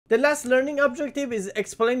The last learning objective is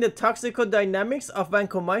explain the toxicodynamics of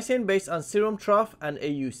vancomycin based on serum, trough, and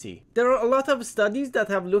AUC. There are a lot of studies that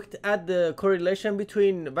have looked at the correlation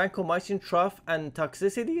between vancomycin trough and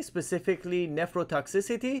toxicity, specifically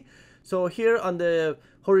nephrotoxicity. So here on the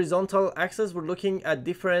horizontal axis, we're looking at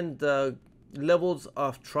different levels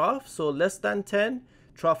of trough. So less than 10,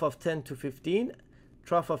 trough of 10 to 15,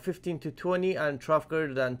 trough of 15 to 20, and trough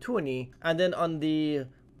greater than 20. And then on the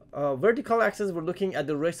vertical axis, we're looking at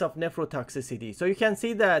the rates of nephrotoxicity. So you can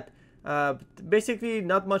see that basically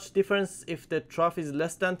not much difference if the trough is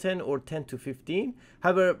less than 10 or 10 to 15.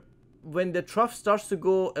 However, when the trough starts to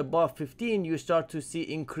go above 15, you start to see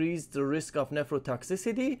increased the risk of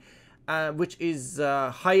nephrotoxicity, which is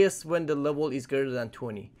highest when the level is greater than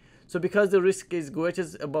 20. So because the risk is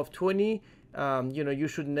greatest above 20, you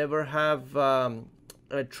should never have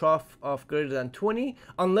a trough of greater than 20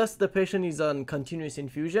 unless the patient is on continuous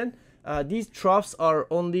infusion. These troughs are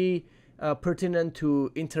only pertinent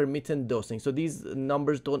to intermittent dosing, so these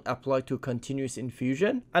numbers don't apply to continuous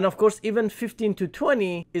infusion. And of course, even 15 to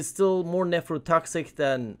 20 is still more nephrotoxic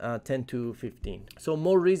than 10 to 15, so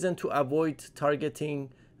more reason to avoid targeting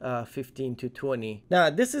 15 to 20. Now,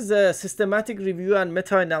 this is a systematic review and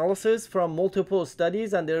meta-analysis from multiple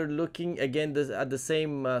studies, and they're looking again at the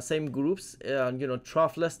same groups.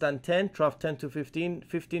 Trough less than 10, trough 10 to 15,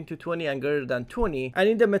 15 to 20, and greater than 20. And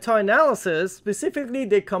in the meta-analysis, specifically,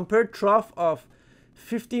 they compared trough of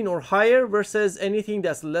 15 or higher versus anything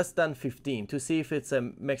that's less than 15 to see if it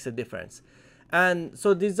makes a difference. And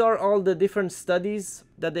so these are all the different studies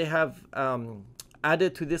that they have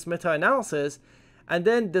added to this meta-analysis. And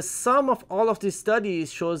then the sum of all of these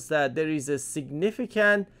studies shows that there is a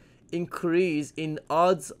significant increase in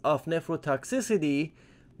odds of nephrotoxicity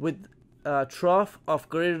with a trough of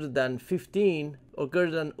greater than 15 or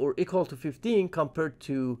greater than or equal to 15 compared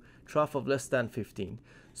to trough of less than 15.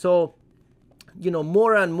 So,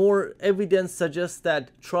 more and more evidence suggests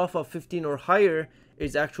that trough of 15 or higher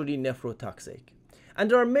is actually nephrotoxic. And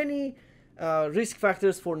there are many risk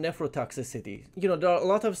factors for nephrotoxicity. There are a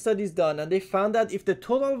lot of studies done, and they found that if the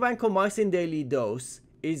total vancomycin daily dose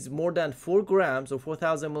is more than 4 grams or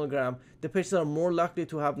 4,000 milligrams, the patients are more likely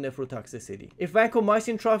to have nephrotoxicity. If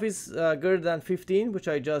vancomycin trough is greater than 15, which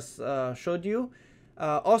I just showed you,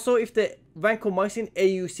 also if the vancomycin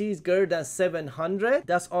AUC is greater than 700,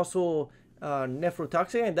 that's also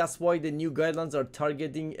nephrotoxic, and that's why the new guidelines are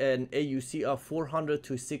targeting an AUC of 400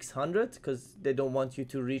 to 600 because they don't want you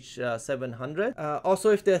to reach 700. Also,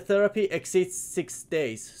 if the therapy exceeds 6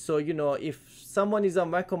 days, so if someone is on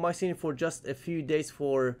vancomycin for just a few days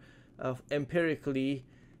for empirically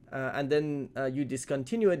and then you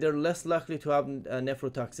discontinue it, they're less likely to have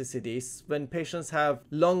nephrotoxicities. When patients have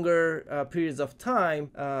longer periods of time,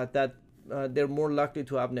 that they're more likely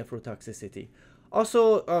to have nephrotoxicity.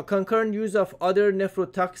 Also, concurrent use of other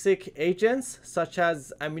nephrotoxic agents such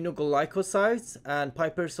as aminoglycosides and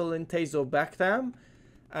piperacillin tazobactam,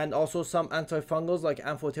 and also some antifungals like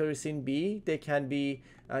amphotericin B. They can be,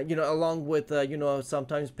 along with,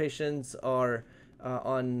 sometimes patients are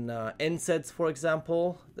on NSAIDs, for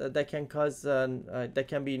example, that can cause, that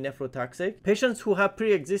can be nephrotoxic. Patients who have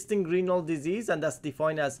pre-existing renal disease, and that's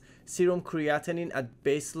defined as serum creatinine at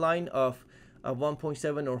baseline of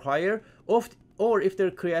 1.7 or higher, or if their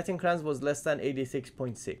creatine kinase was less than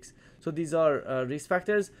 86.6. So these are risk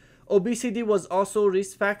factors. Obesity was also a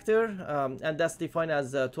risk factor, and that's defined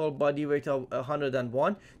as a total body weight of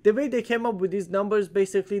 101. The way they came up with these numbers,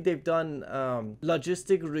 basically they've done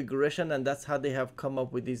logistic regression, and that's how they have come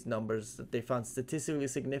up with these numbers. They found statistically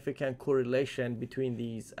significant correlation between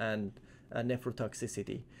these and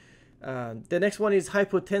nephrotoxicity. The next one is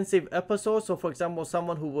hypotensive episode. So for example,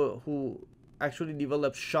 someone who actually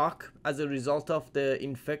developed shock as a result of the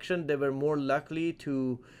infection, they were more likely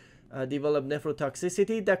to develop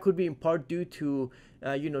nephrotoxicity. That could be in part due to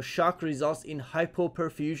shock results in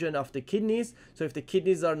hypoperfusion of the kidneys. So if the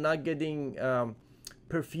kidneys are not getting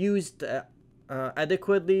perfused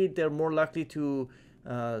adequately, they're more likely to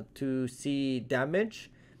see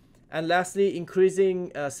damage. And lastly,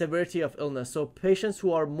 increasing severity of illness. So patients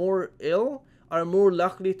who are more ill are more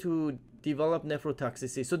likely to develop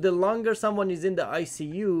nephrotoxicity. So the longer someone is in the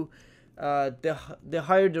ICU, the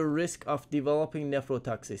higher the risk of developing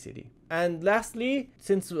nephrotoxicity. And lastly,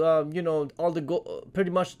 since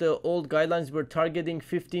pretty much the old guidelines were targeting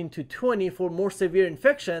 15 to 20 for more severe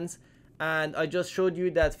infections, and I just showed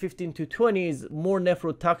you that 15 to 20 is more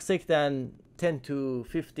nephrotoxic than 10 to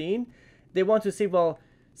 15. They want to see, well,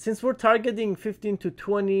 since we're targeting 15 to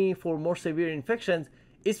 20 for more severe infections,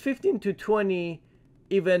 is 15 to 20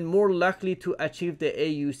 even more likely to achieve the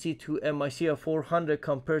AUC to MIC of 400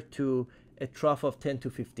 compared to a trough of 10 to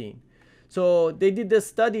 15. So they did this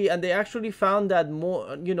study and they actually found that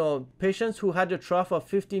more, patients who had a trough of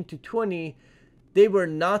 15 to 20, they were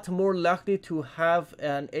not more likely to have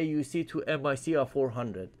an AUC to MIC of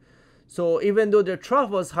 400. So even though their trough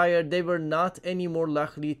was higher, they were not any more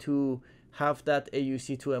likely to have that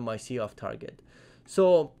AUC to MIC of target.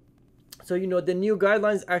 So the new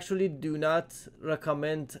guidelines actually do not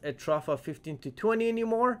recommend a trough of 15 to 20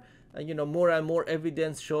 anymore. More and more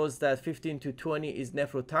evidence shows that 15 to 20 is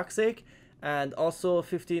nephrotoxic, and also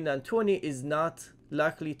 15 and 20 is not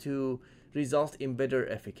likely to result in better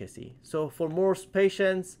efficacy. So for most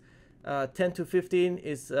patients, 10 to 15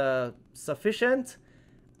 is sufficient,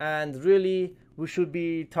 and really we should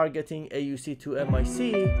be targeting AUC to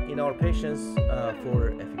MIC in our patients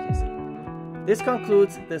for efficacy. This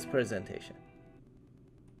concludes this presentation.